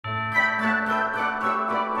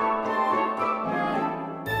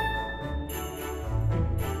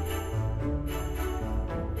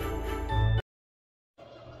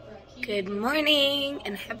Good morning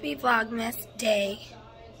and happy Vlogmas day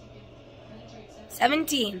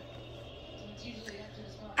 17.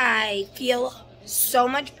 I feel so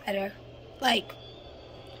much better. Like,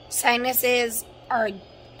 sinuses are a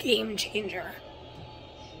game changer.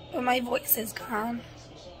 But my voice is gone.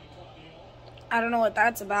 I don't know what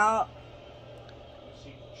that's about.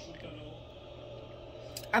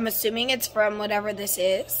 I'm assuming it's from whatever this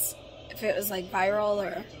is. If it was like viral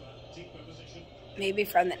or maybe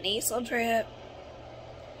from the nasal drip.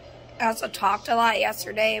 I also talked a lot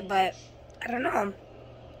yesterday, but I don't know.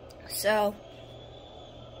 So,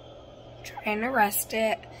 trying to rest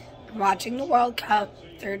it. I'm watching the World Cup,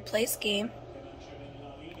 third place game.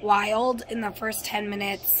 Wild in the first 10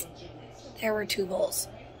 minutes. There were 2 goals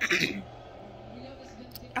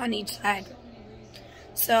on each side.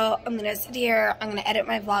 So, I'm going to sit here, I'm going to edit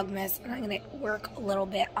my Vlogmas, and I'm going to work a little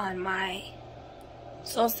bit on my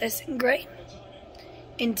solstice and gray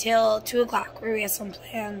until 2 o'clock, where we have some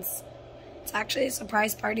plans. It's actually a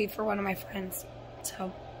surprise party for one of my friends.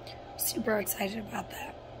 So, super excited about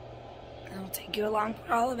that. I'll take you along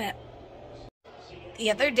for all of it.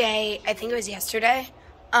 The other day, I think it was yesterday,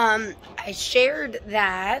 I shared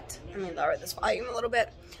that, let me lower this volume a little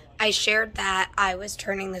bit. I shared that I was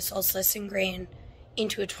turning the solstice and grain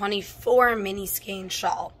into a 24 mini skein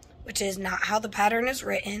shawl, which is not how the pattern is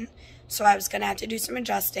written. So I was going to have to do some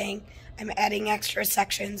adjusting. I'm adding extra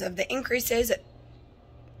sections of the increases,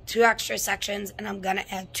 2 extra sections, and I'm going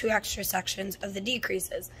to add 2 extra sections of the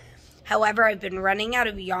decreases. However, I've been running out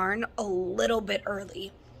of yarn a little bit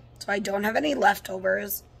early, so I don't have any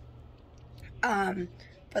leftovers. But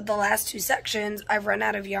the last 2 sections, I've run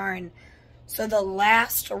out of yarn. So the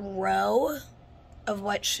last row of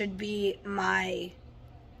what should be my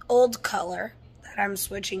old color that I'm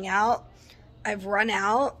switching out, I've run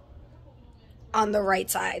out on the right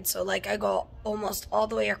side. So like I go almost all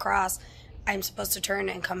the way across. I'm supposed to turn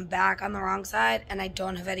and come back on the wrong side, and I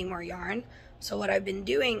don't have any more yarn. So what I've been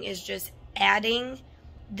doing is just adding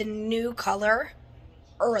the new color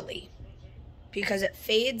early because it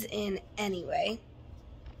fades in anyway.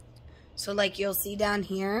 So like you'll see down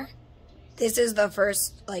here, this is the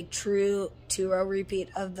first like true 2-row repeat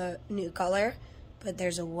of the new color, but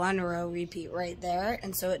there's a 1-row repeat right there,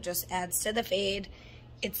 and so it just adds to the fade.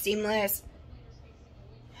 It's seamless.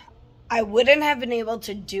 I wouldn't have been able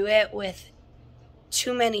to do it with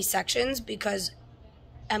too many sections because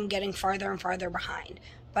I'm getting farther and farther behind.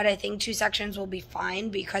 But I think 2 sections will be fine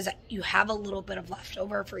because you have a little bit of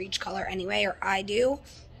leftover for each color anyway, or I do.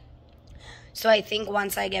 So I think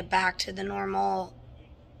once I get back to the normal,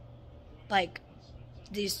 like,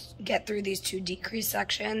 get through these 2 decrease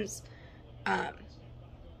sections,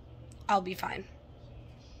 I'll be fine.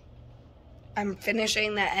 I'm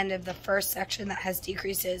finishing the end of the first section that has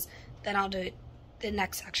decreases, then I'll do the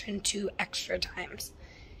next section 2 extra times,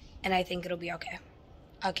 and I think it'll be okay.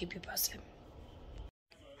 I'll keep you posted.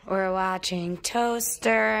 We're watching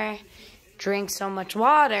Toaster drink so much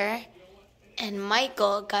water, and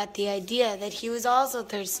Michael got the idea that he was also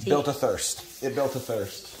thirsty. Built a thirst. It built a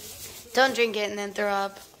thirst. Don't drink it and then throw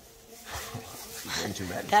up. Too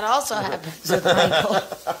many. That also happens with Michael.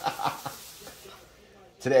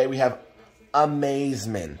 Today we have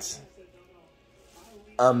amazement.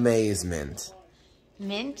 Amazement.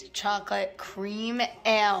 Mint chocolate cream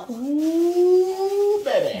ale. Ooh,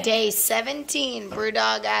 baby. Day 17,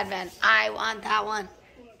 Brewdog Advent. I want that one.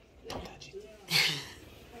 Don't touch it.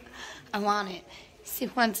 I want it. See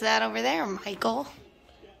what's that over there, Michael?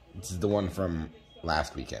 This is the one from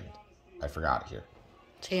last weekend. I forgot it here.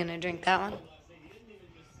 So you gonna drink that one?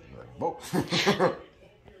 Whoa.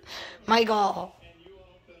 Michael.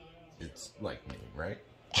 It's like me, right?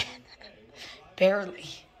 Barely.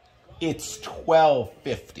 It's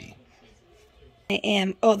 $12.50. I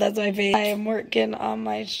am. Oh, that's my face. I am working on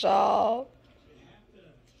my shawl.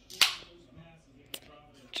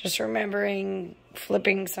 Just remembering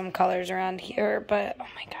flipping some colors around here, but oh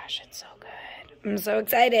my gosh, it's so good. I'm so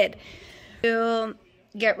excited to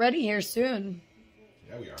get ready here soon.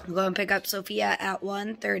 Yeah, we are. I'm going to pick up Sophia at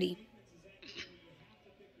 1:30.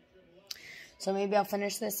 So maybe I'll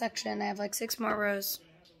finish this section. I have like 6 more rows.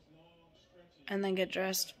 And then get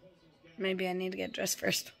dressed. Maybe I need to get dressed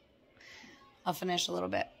first. I'll finish a little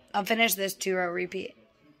bit. I'll finish this 2-row repeat.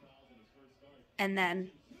 And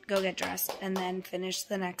then go get dressed. And then finish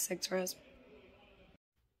the next 6 rows.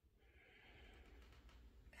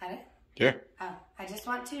 Got it? Yeah. Oh, I just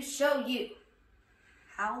want to show you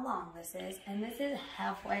how long this is. And this is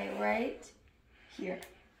halfway right here.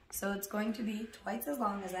 So it's going to be twice as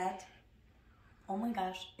long as that. Oh my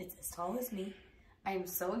gosh, it's as tall as me. I am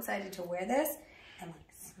so excited to wear this and like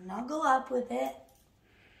snuggle up with it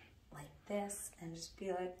like this and just be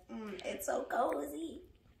like, it's so cozy.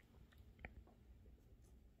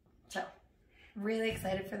 So, really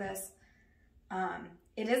excited for this.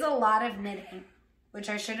 It is a lot of knitting, which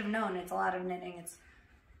I should have known. It's a lot of knitting. It's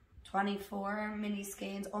 24 mini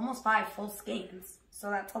skeins, almost 5 full skeins. So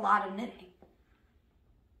that's a lot of knitting.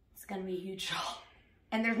 It's gonna be a huge shawl.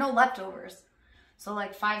 And there's no leftovers. So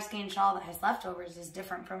like 5 skein shawl that has leftovers is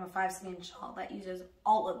different from a 5 skein shawl that uses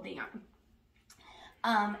all of the yarn.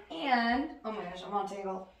 And, oh my gosh, I'm on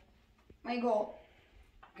tangle. My goal.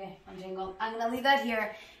 Okay, I'm tangled. I'm gonna leave that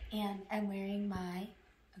here. And I'm wearing my,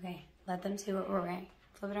 okay, let them see what we're wearing.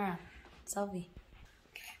 Flip it around. Selfie.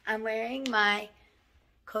 Okay, I'm wearing my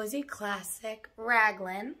Cozy Classic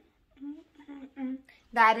Raglan.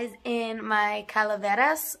 That is in my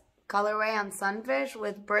Calaveras colorway on Sunfish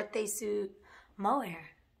with Birthday Suit mohair.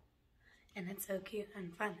 And it's so cute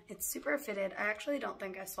and fun. It's super fitted. I actually don't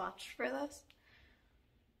think I swatched for this.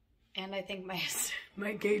 And I think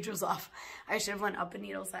my gauge was off. I should have went up a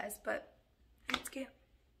needle size, but it's cute.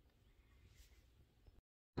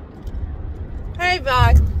 Hey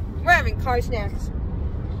vlog, we're having car snacks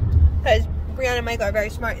because Brianna and Michael are very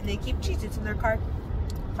smart and they keep Cheez-Its in their car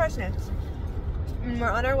snacks. And we're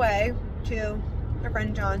on our way to our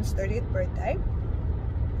friend John's 30th birthday.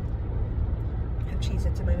 I have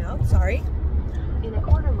Cheez-Its in my mouth, sorry. In a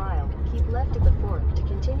quarter mile, keep left at the fork to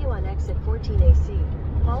continue on exit 14AC.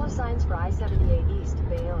 Follow signs for I-78 East,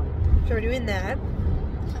 Bayonne. So we're doing that.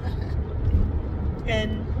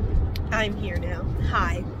 And I'm here now.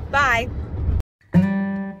 Hi. Bye.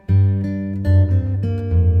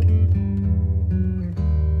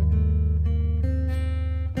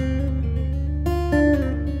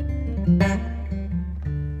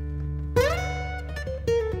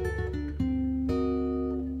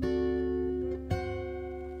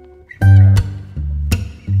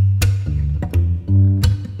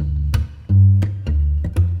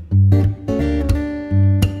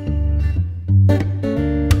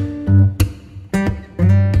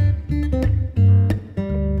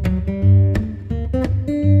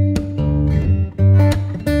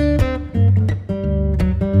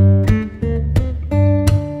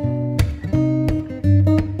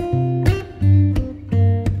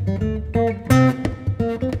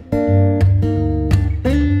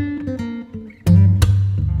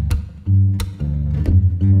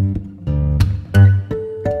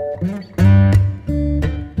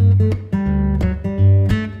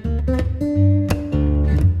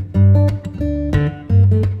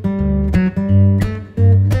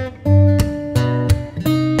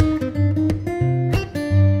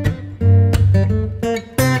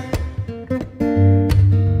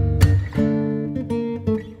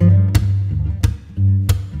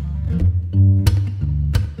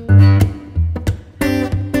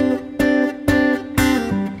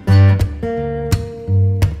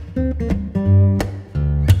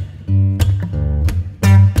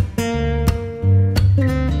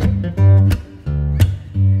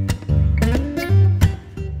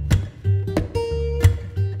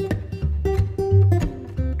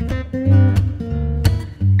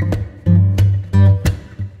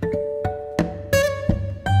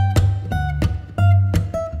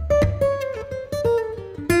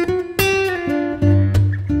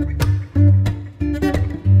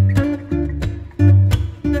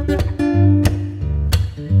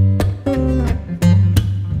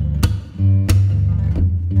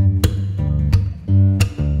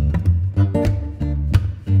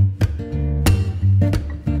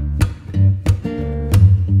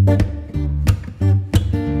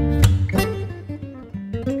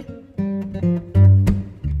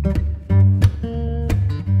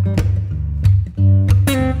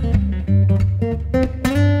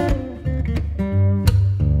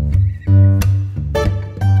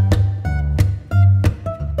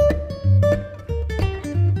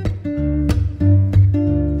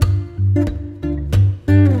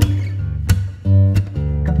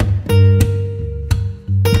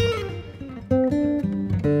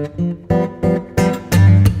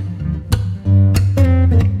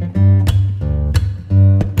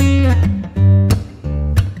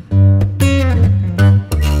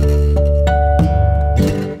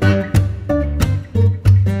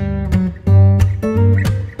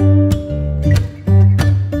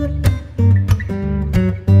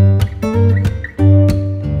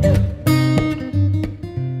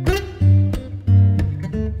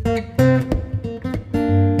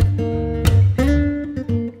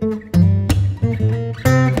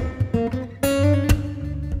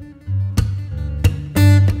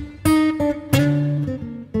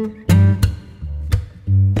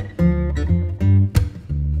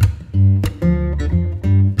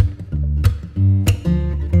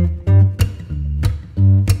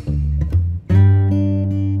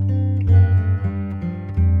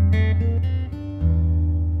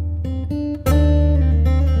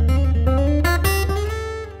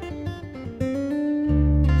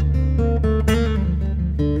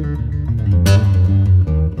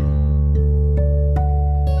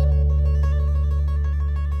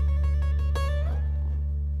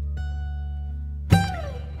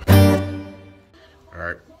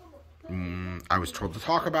 So to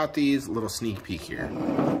talk about these, little sneak peek here.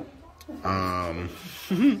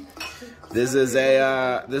 This is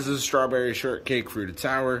a strawberry shortcake fruited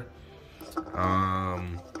sour. I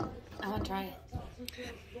want to try it.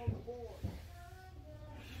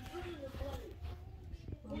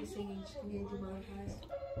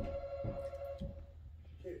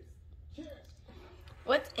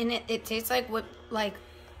 What's in it? It tastes like whip, like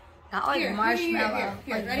not like marshmallow,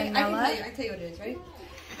 like ready? vanilla. I can tell you what it is. Ready?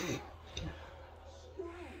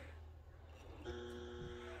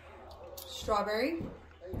 Strawberry.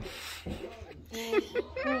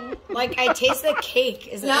 Like I taste the cake.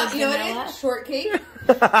 Is it Not like you know vanilla? what it is? Shortcake.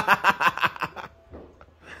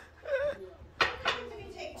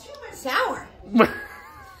 Sour.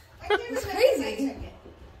 It's crazy.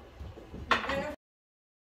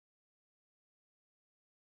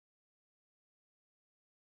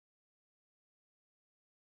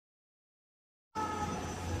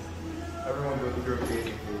 Everyone go through a page.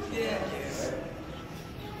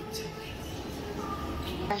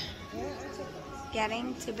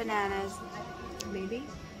 Getting to Bananas, Maybe.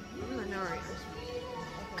 No worries.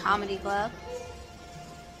 Comedy Club.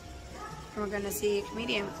 And we're gonna see a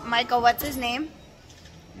comedian. Michael, what's his name?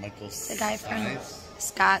 Michael. The guy from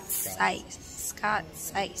Scott Sice. Scott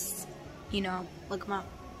Sice. You know, look him up.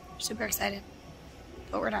 Super excited,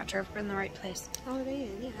 but we're not sure if we're in the right place Holiday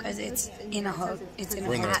Inn, yeah. because it's in a hotel. It's in a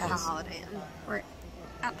We're in the hotel. Holiday Inn. We're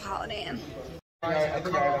at the Holiday Inn.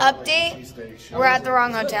 Update: we're at the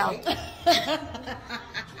wrong hotel.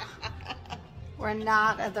 We're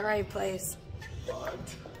not at the right place.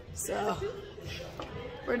 So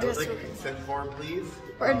we're just consent form, please.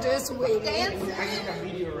 we're just waiting.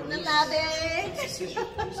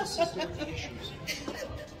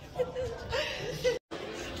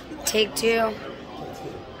 Take two.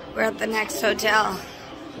 We're at the next hotel.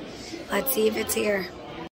 Let's see if it's here.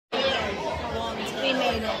 We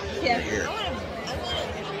made it. Yeah.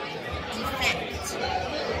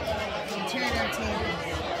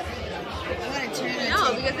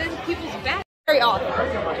 No, because then people's back very often.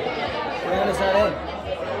 Brianna's not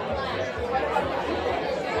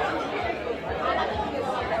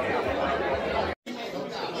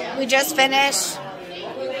in. We just finished.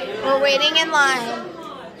 We're waiting in line.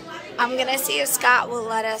 I'm gonna see if Scott will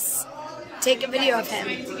let us take a video of him.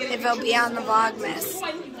 If he'll be on the Vlogmas.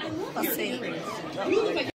 We'll see.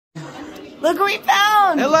 Look what we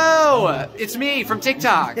found! Hello, it's me from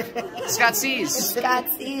TikTok, Scott Sees. Scott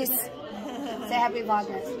sees. Say happy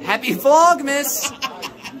Vlogmas. Happy Vlogmas!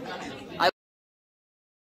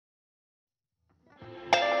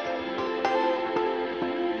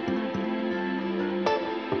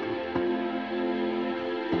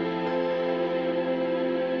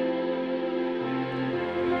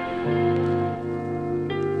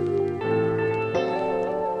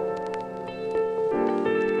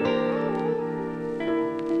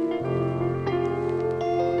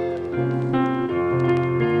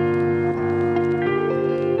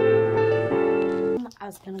 I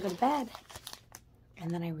was gonna go to bed.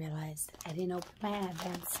 And then I realized I didn't open my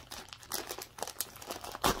advents.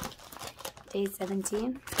 Day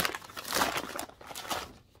 17.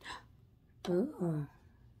 Ooh. I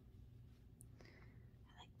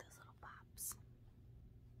like those little pops.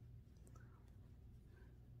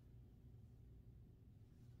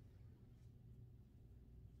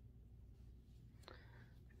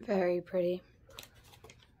 Very pretty.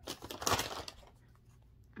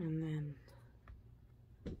 And then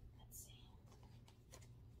let's see.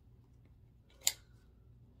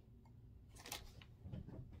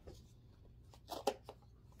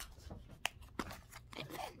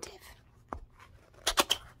 Inventive.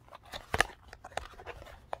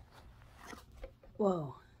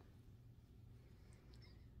 Whoa.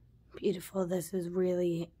 Beautiful. This is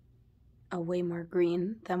really a way more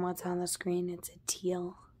green than what's on the screen. It's a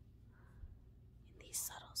teal. And these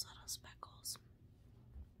subtle speckles.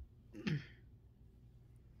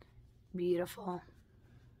 Beautiful.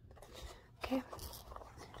 Okay.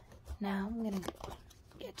 Now I'm gonna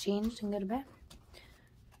get changed and go to bed.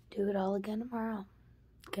 Do it all again tomorrow.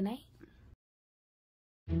 Good night.